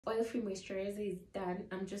oil-free moisturizer is done.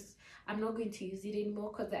 I'm not going to use it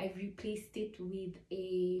anymore because I've replaced it with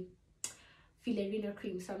a Filarina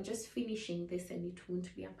cream, so I'm just finishing this and it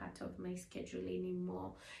won't be a part of my schedule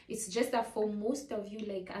anymore. It's just that for most of you,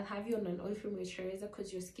 like, I'll have you on an oil-free moisturizer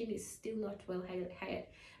because your skin is still not well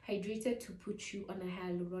hydrated, to put you on a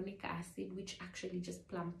hyaluronic acid, which actually just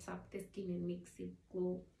plumps up the skin and makes it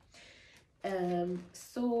glow.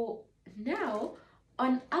 So now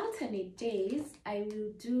on alternate days I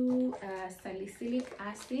will do salicylic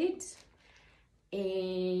acid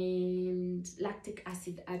and lactic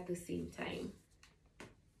acid at the same time.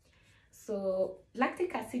 So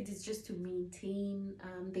lactic acid is just to maintain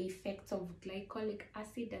the effects of glycolic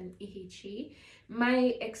acid and AHA.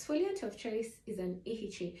 My exfoliant of choice is an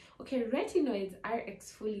AHA. Okay, retinoids are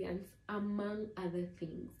exfoliants among other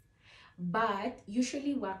things, but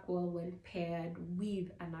usually work well when paired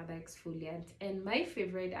with another exfoliant. And my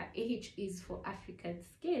favorite are AHAs for African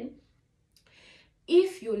skin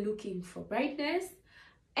if you're looking for brightness,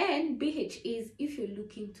 and BHAs if you're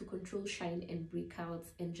looking to control shine and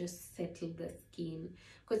breakouts and just settle the skin,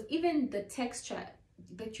 because even the texture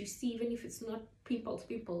that you see, even if it's not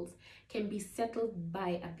pimples, can be settled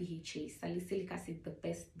by a BHA. Salicylic acid, the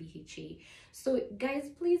best BHA. So guys,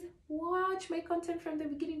 please watch my content from the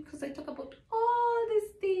beginning because I talk about all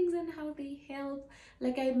these things and how they help,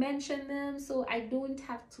 like I mentioned them, so I don't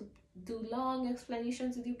have to do long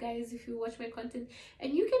explanations with you guys if you watch my content,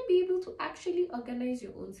 and you can be able to actually organize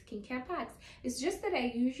your own skincare packs. It's just that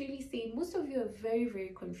I usually say most of you are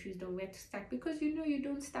very confused on where to start, because you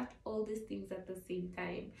don't start all these things at the same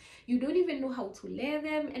time. You don't even know how to layer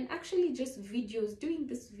them, and actually just doing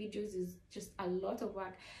these videos is just a lot of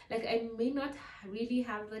work. Like, I may not really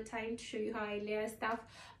have the time to show you how I layer stuff,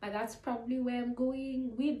 but that's probably where I'm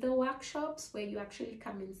going with the workshops, where you actually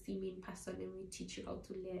come and see me in person and we teach you how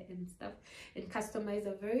to layer and stuff and customize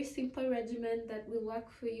a very simple regimen that will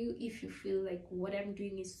work for you if you feel like what I'm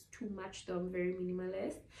doing is too much, though I'm very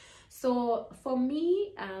minimalist. So for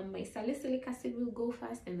me, my salicylic acid will go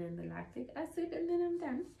first, and then the lactic acid, and then I'm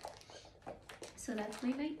done. So that's my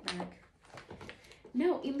night bag.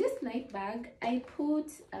 Now in this night bag I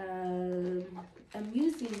put a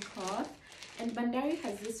muslin cloth, and Bandari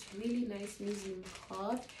has this really nice muslin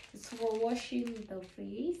cloth. It's for washing the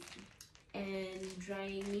face and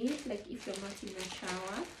drying it, like if you're not in the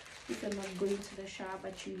shower, if you're not going to the shower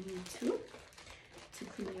but you need to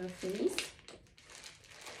clean your face.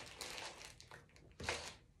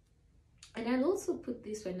 And I'll also put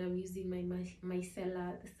this when I'm using my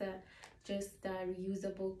micellar. It's just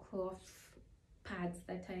reusable cloth pads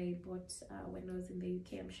that I bought when I was in the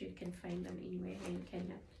UK. I'm sure you can find them anywhere here in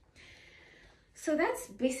Kenya. So that's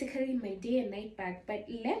basically my day and night bag, but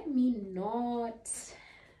let me not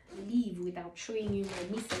leave without showing you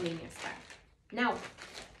my miscellaneous bag. Now,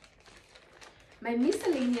 my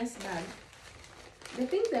miscellaneous bag, the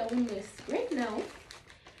things I own is right now,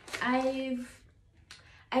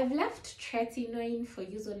 I've left tretinoin for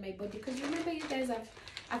use on my body, because remember you guys,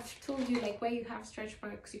 I've told you, like, where you have stretch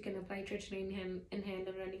marks you can apply tretinoin and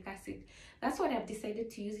hyaluronic acid. That's what I've decided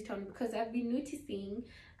to use it on, because I've been noticing,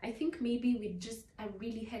 I think maybe with just a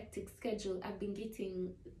really hectic schedule, I've been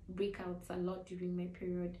getting breakouts a lot during my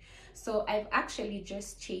period. So I've actually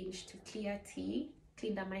just changed to Clear Tea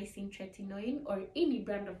clindamycin tretinoin, or any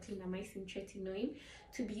brand of clindamycin tretinoin,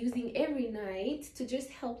 to be using every night to just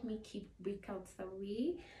help me keep breakouts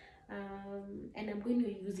away. And I'm going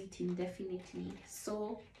to use it indefinitely.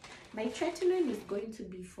 So my tretinoin is going to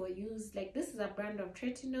be for use, like, this is a brand of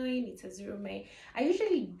tretinoin, it's a 0 I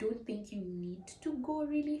usually don't think you need to go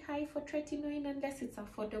really high for tretinoin unless it's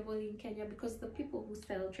affordable in Kenya, because the people who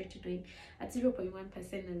sell tretinoin at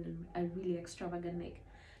 0.1% are really extravagant. Like,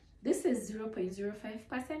 this is 0.05%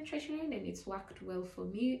 tretinoin, and it's worked well for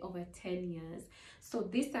me over 10 years. So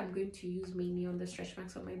this I'm going to use mainly on the stretch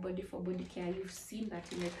marks on my body for body care. You've seen that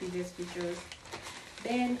in my previous videos.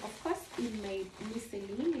 Then, of course, in my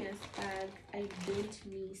miscellaneous bag, I don't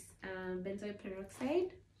miss benzoyl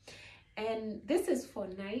peroxide. And this is for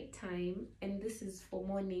nighttime, and this is for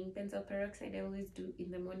morning. Benzoyl peroxide I always do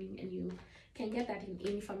in the morning, and you can get that in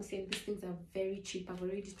any pharmacy, and these things are very cheap. I've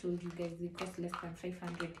already told you guys they cost less than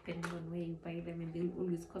 500 depending on where you buy them, and they'll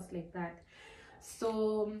always cost like that.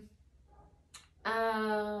 So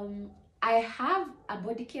I have a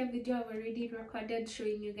body care video I've already recorded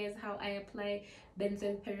showing you guys how I apply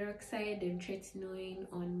benzoyl peroxide and tretinoin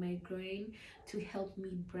on my groin to help me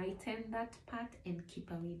brighten that part and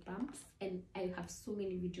keep away bumps, and I have so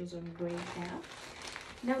many videos on groin care.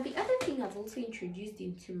 Now the other thing I've also introduced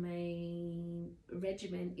into my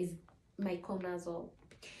regimen is miconazole.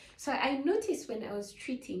 So I noticed when I was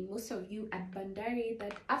treating most of you at Bandari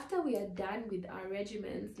that after we are done with our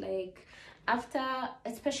regimens, like after,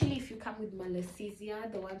 especially if you come with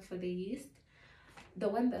malassezia, the one for the yeast, the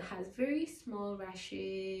one that has very small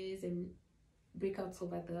rashes and breakouts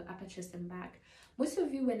over the upper chest and back, most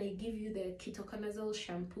of you, when I give you the ketoconazole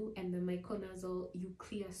shampoo and the miconazole, you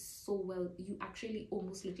clear so well. You actually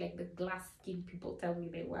almost look like the glass skin people tell me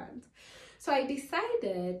they want. So I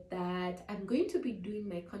decided that I'm going to be doing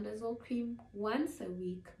my conazole cream once a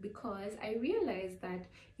week, because I realized that,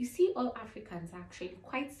 you see, all Africans are actually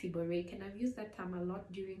quite seborrheic, and I've used that term a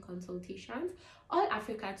lot during consultations. All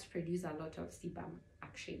Africans produce a lot of sebum,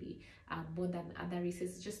 actually, more than other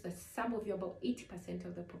races. It's just that some of you, about 80%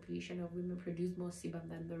 of the population of women, produce more sebum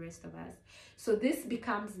than the rest of us. So this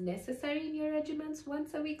becomes necessary in your regimens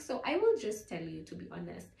once a week. So I will just tell you, to be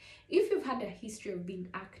honest, if you've had a history of being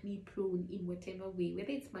acne prone in whatever way,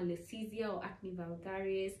 whether it's malassezia or acne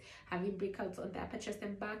vulgaris, having breakouts on the upper chest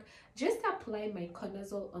and back, just apply my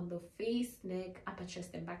conazole on the face, neck, upper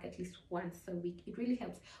chest and back at least once a week. It really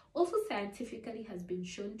helps. Also, scientifically has been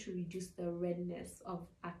shown to reduce the redness of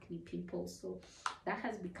acne pimples. So that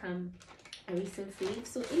has become a recent fave.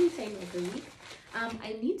 So any time of the week,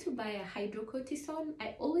 I need to buy a hydrocortisone.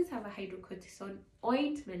 I always have a hydrocortisone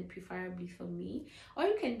ointment, preferably for me, or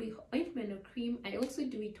it can be ointment or cream. I also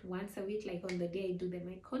do it once a week, like on the day I do the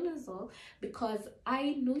miconazole, because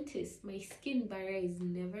I noticed my skin barrier is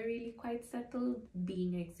never really quite settled,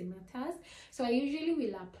 being eczematous. So I usually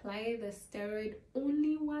will apply the steroid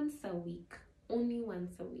only once a week,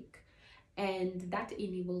 and that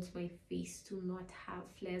enables my face to not have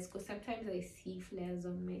flares, because sometimes I see flares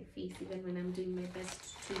on my face even when I'm doing my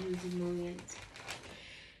best to use emollient.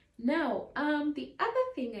 Now, the other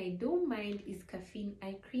thing I don't mind is caffeine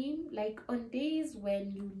eye cream. Like on days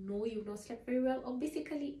when you know you've not slept very well, or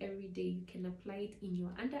basically every day, you can apply it in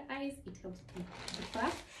your under eyes. It helps with the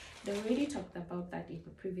puff. I already talked about that in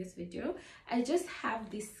the previous video. I just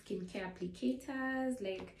have these skincare applicators.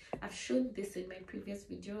 Like I've shown this in my previous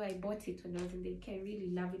video. I bought it when I was in the UK. I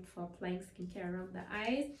really love it for applying skincare around the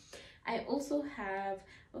eyes. I also have,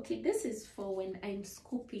 okay, this is for when I'm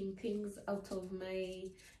scooping things out of my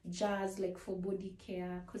jars, like for body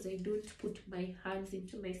care, because I don't put my hands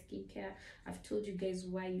into my skincare. I've told you guys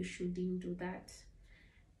why you shouldn't do that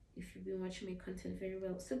if you've been watching my content very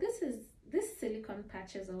well. So this silicone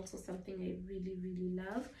patches are also something I really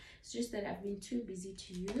love. It's just that I've been too busy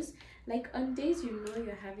to use. Like on days you know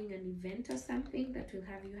you're having an event or something that will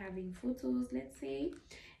have you having photos, let's say,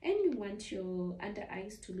 and you want your under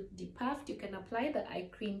eyes to look depuffed, you can apply the eye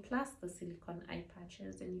cream plus the silicone eye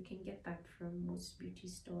patches, and you can get that from most beauty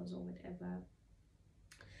stores or whatever.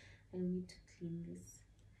 I need to clean this.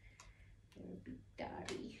 They're a bit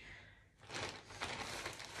dirty.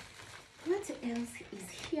 What else is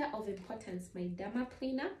here of importance? My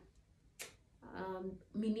dermaplaner.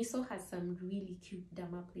 Miniso has some really cute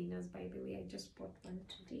dermaplaners, by the way. I just bought one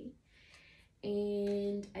today.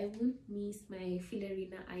 And I won't miss my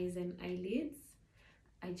Filarina eyes and eyelids.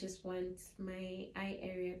 I just want my eye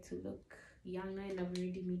area to look younger, and I've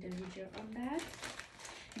already made a video on that.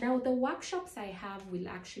 Now the workshops I have will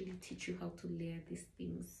actually teach you how to layer these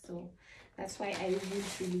things, so that's why I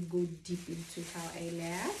won't really go deep into how I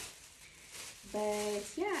layer. But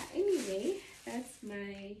yeah, anyway, that's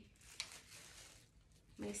my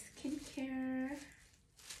skincare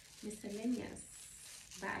miscellaneous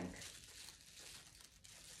bag.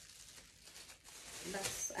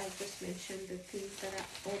 That's, I just mentioned the things that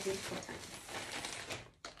are all important.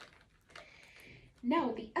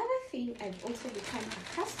 Now the other thing I've also become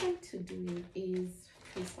accustomed to doing is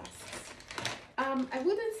face masks. I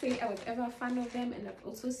wouldn't say I was ever a fan of them, and I've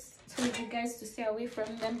also told you guys to stay away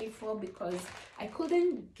from them before, because I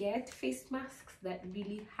couldn't get face masks that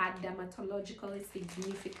really had dermatological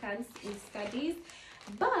significance in studies.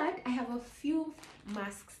 But I have a few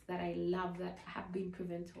masks that I love that have been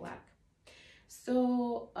proven to work.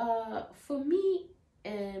 So for me,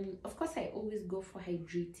 of course, I always go for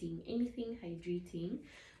hydrating, anything hydrating.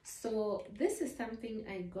 So this is something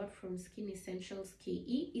I got from Skin Essentials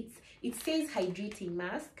KE. It says hydrating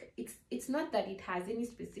mask. It's not that it has any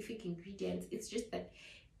specific ingredients, it's just that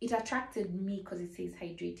it attracted me because it says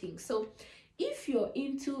hydrating. So if you're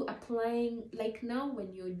into applying, like now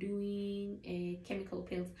when you're doing chemical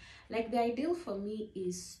peels, like the ideal for me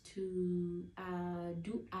is to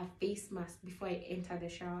do a face mask before I enter the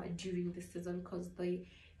shower during the season, because the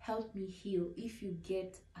help me heal if you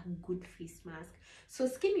get a good face mask. So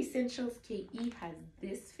Skin Essentials KE has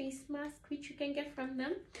this face mask which you can get from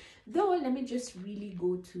them. Though let me just really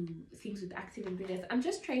go to things with active ingredients. I'm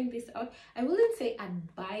just trying this out. I wouldn't say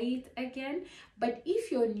I'd buy it again, but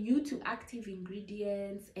if you're new to active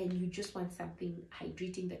ingredients and you just want something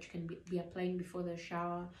hydrating that you can be applying before the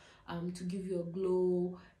shower to give you a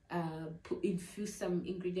glow, infuse some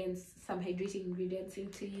ingredients, some hydrating ingredients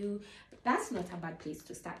into you, that's not a bad place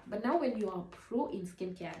to start. But now when you are pro in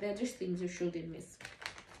skincare, there are just things you shouldn't miss.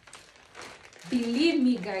 Believe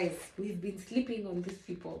me guys, we've been sleeping on these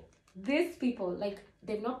people. These people, like,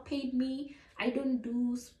 they've not paid me. I don't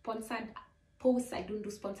do sponsored posts, I don't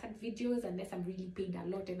do sponsored videos unless I'm really paid a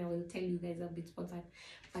lot, and I will tell you guys I've been sponsored.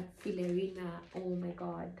 But Filerina, oh my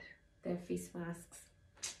god, their face masks,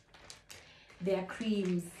 their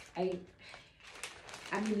creams,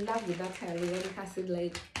 I'm in love with that hyaluronic acid,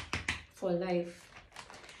 like, for life.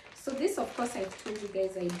 So this, of course, I told you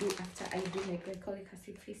guys I do after I do my glycolic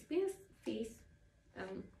acid face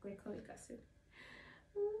glycolic acid.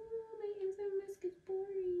 Oh, my enzyme mask is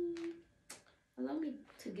boring. Allow me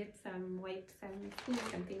to get some wipes and food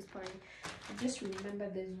and things pouring. I just remember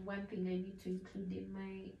there's one thing I need to include in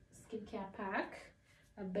my skincare pack,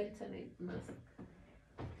 a bentonite mask.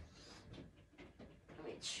 Let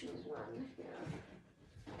me choose one here.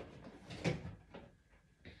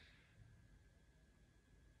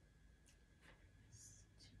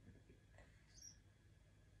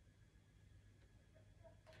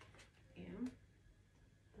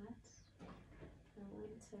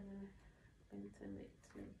 Bentonite,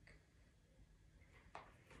 like,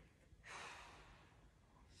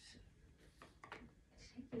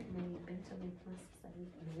 should I give my bentonite masks a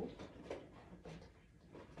no?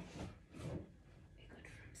 I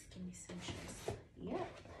got from Skin Essentials.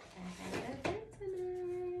 Yep, I have a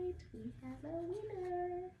bentonite. We have a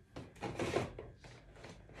winner.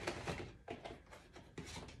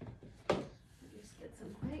 Just get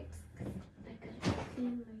some wipes because I can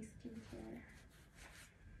clean my skincare.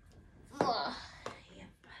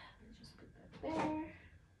 Yep, I'll just put that there.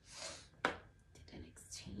 Did an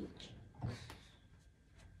exchange.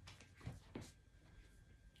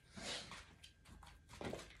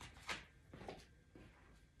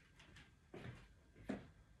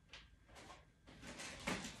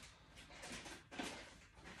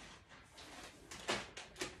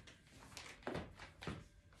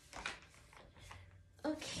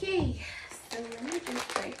 Okay, so let me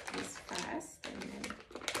just write this fast and then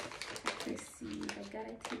proceed. I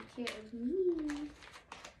gotta take care of me.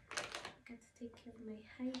 I gotta take care of my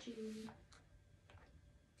hygiene.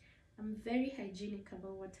 I'm very hygienic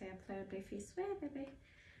about what I apply on my face. Where, baby?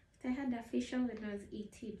 I had a facial when I was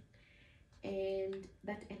 18, and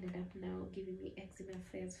that ended up now giving me eczema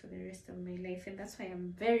flares for the rest of my life, and that's why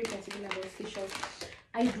I'm very particular about facials.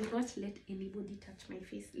 I do not let anybody touch my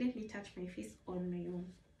face. Let me touch my face on my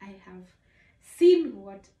own. I have seen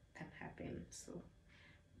what can happen, so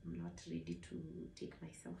I'm not ready to take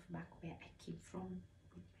myself back where I came from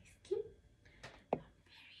with my skin. I'm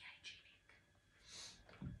very hygienic.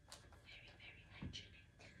 Very, very hygienic.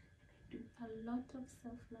 I do a lot of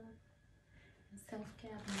self-love and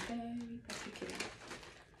self-care. I'm very particular.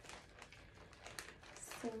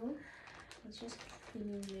 So I'll just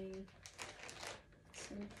clean my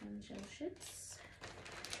silicone gel sheets.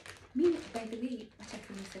 Me, by the way, wacha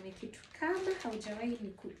tu niseme kitu. Kama haujawahi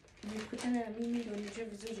nikutana na mimi ndio unijue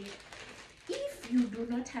vizuri. If you do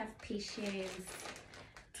not have patience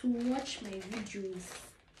to watch my videos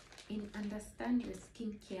and understand your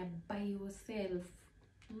skincare by yourself,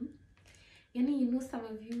 yani, you know, some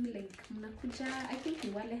of you, like, mnakuja, I think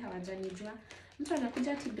ni wale hawajanijua, mtu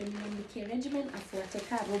anakuja ati ndio niandike regimen afuate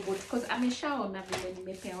ka robot, because ameshaona vile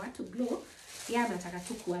nimepea watu glow. Yeah, anataka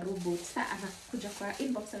tu kuwa robot. Sasa anakuja kwa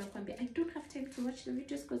inbox anakuambia, I don't have time to watch the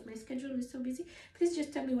videos because my schedule is so busy. Please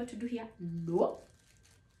just tell me what to do here. No.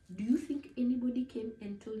 Do you think anybody came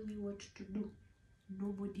and told me what to do?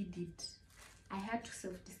 Nobody did. I had to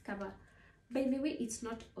self-discover. By the way, it's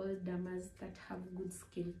not all dermas that have good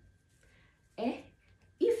skin.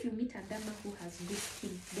 If you meet a derma who has good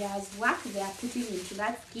skin, there's work they are putting into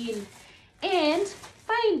that skin. And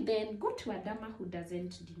fine, then go to a derma who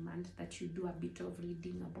doesn't demand that you do a bit of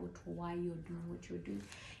reading about why you're doing what you're doing.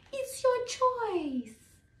 It's your choice.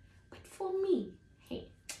 But for me, hey,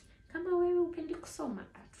 kama wewe upendi kusoma,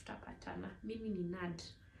 tutapatana. Mimi ni nerd.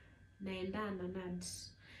 Naendana nerd.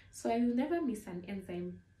 So I will never miss an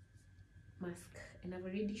enzyme mask. And I've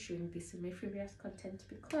already shown this in my previous content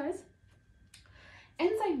because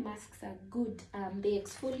enzyme masks are good. They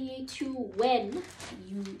exfoliate you when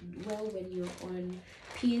you're on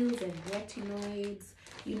peels and retinoids.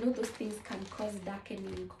 you know those things can cause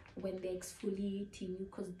darkening when they're exfoliating you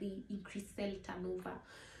because they increase cell turnover.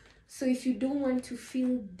 So if you don't want to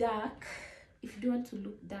feel dark, if you don't want to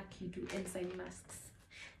look dark, you do enzyme masks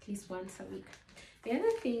at least once a week. The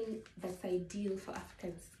other thing that's ideal for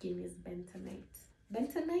African skin is bentonite.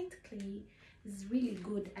 Bentonite clay is really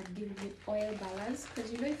good at giving you oil balance,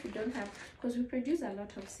 because you know, if you don't have, because we produce a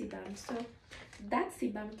lot of sebum, so that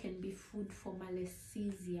sebum can be food for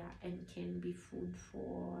malassezia and can be food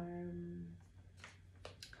for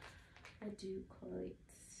what do you call it,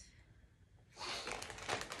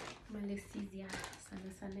 malassezia,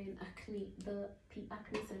 sana in acne, the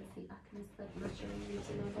acne sensei, acne that naturally lives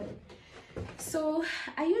in our body. So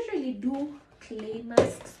I usually do clay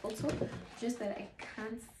masks also, just that I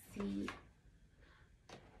can't see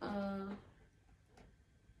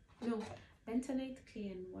no, bentonite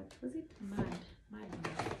clay and what was it, mad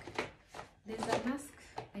mask. There's a mask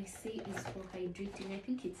I say is for hydrating. I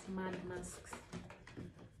think it's mad masks.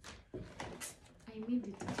 I made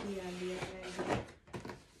it clear the other day.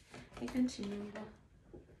 I can't remember,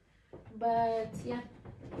 but yeah.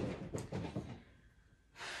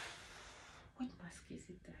 What mask is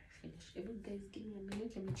it that I finished? Guys, give me a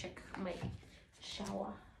minute. Let me check my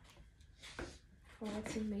shower for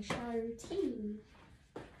what's in my shower routine.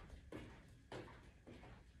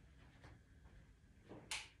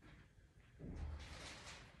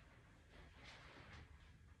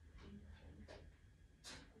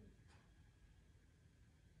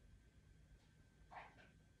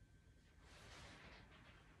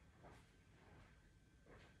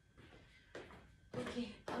 Okay,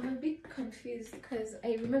 I'm a bit confused because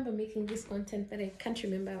I remember making this content, but I can't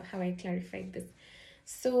remember how I clarified this.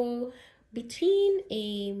 So between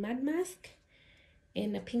a mud mask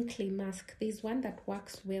and a pink clay mask, there's one that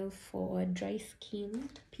works well for dry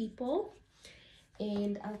skinned people,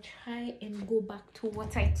 and I'll try and go back to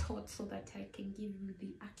what I taught so that I can give you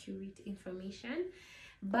the accurate information.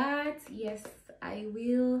 But yes, I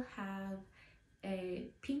will have a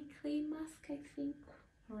pink clay mask, I think,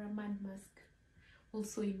 or a mud mask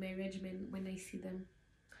also in my regimen when I see them.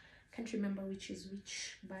 Can't remember which is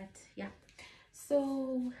which, but yeah.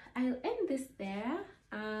 So I'll end this there.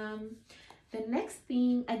 The next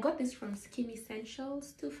thing, I got this from Skin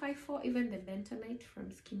Essentials 254, even the bentonite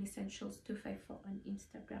from Skin Essentials 254 on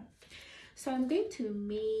Instagram. So I'm going to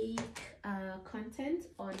make content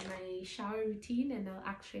on my shower routine, and I'll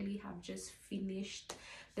actually have just finished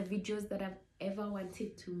the videos that I've ever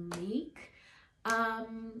wanted to make.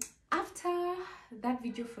 After that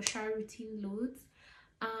video for shower routine loads,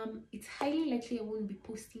 it's highly likely I won't be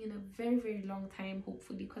posting in a very long time,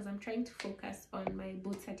 hopefully, because I'm trying to focus on my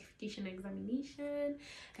board certification examination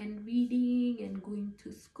and reading and going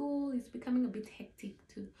to school. It's becoming a bit hectic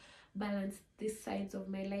to balance these sides of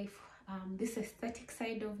my life, this aesthetic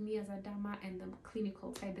side of me as a derma and the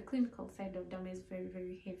clinical side. The clinical side of derma is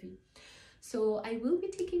very heavy. So I will be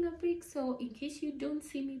taking a break. So in case you don't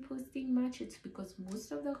see me posting much, it's because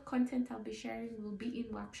most of the content I'll be sharing will be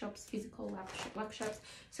in workshops, physical workshops.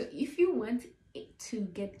 So if you want to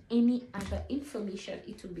get any other information,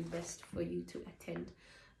 it will be best for you to attend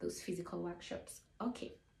those physical workshops.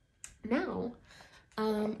 Okay, now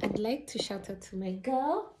I'd like to shout out to my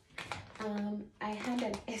girl. I had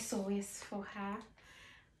an SOS for her.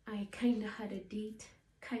 I kind of had a date,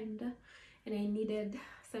 and I needed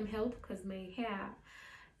some help because my hair,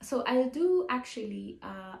 so I'll do actually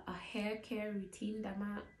a hair care routine,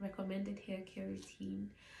 derma recommended hair care routine,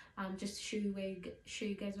 just to show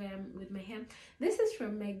you guys where I'm with my hair. This is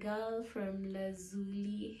from my girl from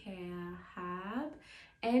Lazuli Hair Hub,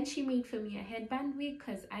 and she made for me a headband wig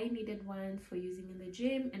because I needed one for using in the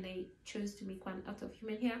gym, and I chose to make one out of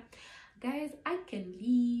human hair. Guys, I can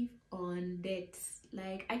live on that.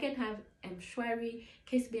 Like, I can have mshwari,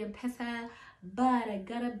 KSB and pesa, but I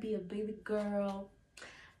gotta be a baby girl.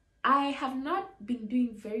 I have not been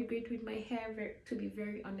doing very great with my hair, to be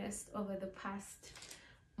very honest, over the past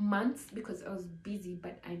months because I was busy,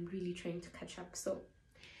 but I'm really trying to catch up. So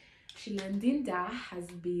Shilandinda has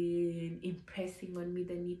been impressing on me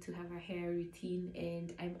the need to have a hair routine,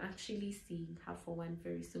 and I'm actually seeing her for one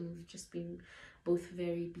very soon. We've just been both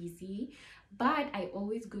very busy, but I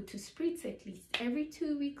always go to Spritz at least every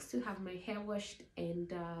 2 weeks to have my hair washed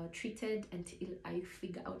and treated until I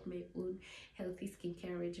figure out my own healthy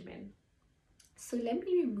skincare regimen. So let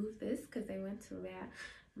me remove this because I want to wear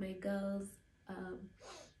my girl's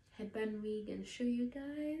headband wig and show you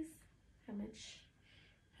guys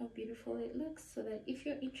how beautiful it looks, so that if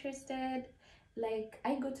you're interested, like,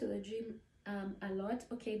 I go to the gym a lot.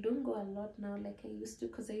 Okay, don't go a lot now like I used to,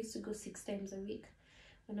 because I used to go 6 times a week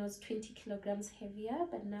when I was 20 kilograms heavier,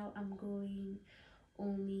 but now I'm going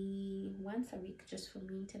only once a week just for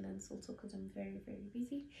maintenance, also because I'm very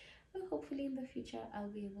busy. But hopefully in the future I'll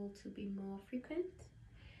be able to be more frequent.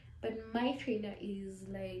 But my trainer is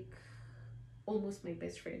like almost my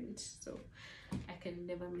best friend, so I can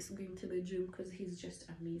never miss going to the gym because he's just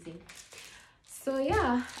amazing. So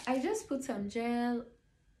yeah, I just put some gel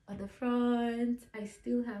on the front. I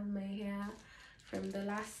still have my hair from the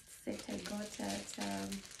last set I got at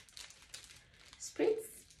Spritz,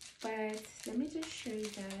 but let me just show you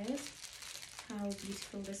guys how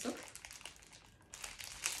beautiful this looks.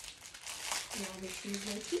 Now she's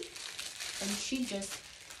ready, and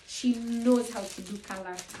she knows how to do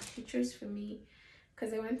color. She chose for me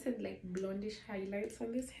because I wanted like blondish highlights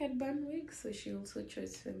on this headband wig, so she also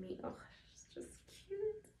chose for me. Oh, it's just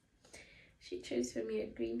cute. She chose for me a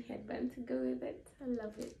green headband to go with it. I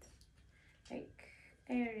love it. Like,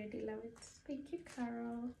 I already love it. Thank you,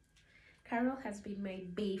 Carol. Carol has been my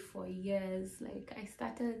bae for years. Like, I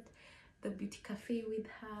started the beauty cafe with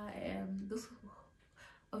her. Those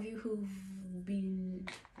of you who've been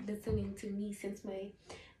listening to me since my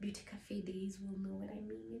beauty cafe days will know what I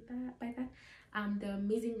mean with that. By that, the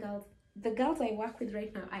amazing girls, the girls I work with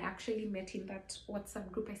right now, I actually met in that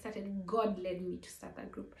WhatsApp group I started. God led me to start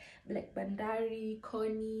that group. Like Bandari,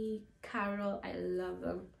 Connie, Carol, I love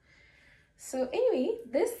them. So anyway,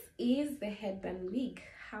 this is the headband wig.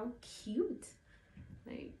 How cute!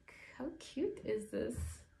 Like, how cute is this?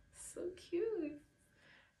 So cute.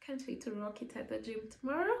 Can't wait to rock it at the gym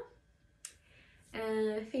tomorrow.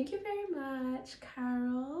 Thank you very much,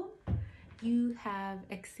 Carol. You have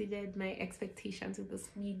exceeded my expectations with this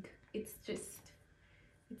wig. It's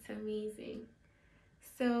amazing.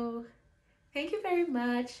 So thank you very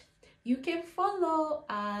much. You can follow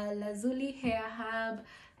Lazuli Hair Hub.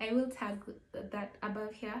 I will tag that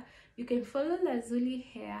above here. You can follow Lazuli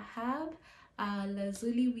Hair Hub,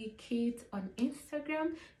 Lazuli Wig Kit on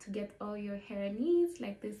Instagram to get all your hair needs,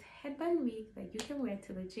 like this headband wig that you can wear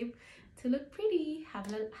to the gym to look pretty. Have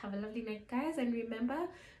a lovely night, guys, and remember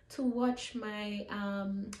to watch my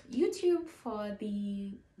YouTube for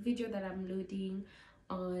the video that I'm loading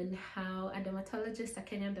on how a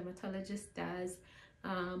Kenyan dermatologist does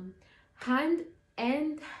hand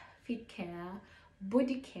and feet care,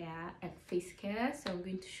 body care, and face care. So I'm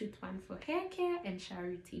going to shoot one for hair care and shower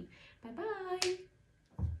routine. Bye bye.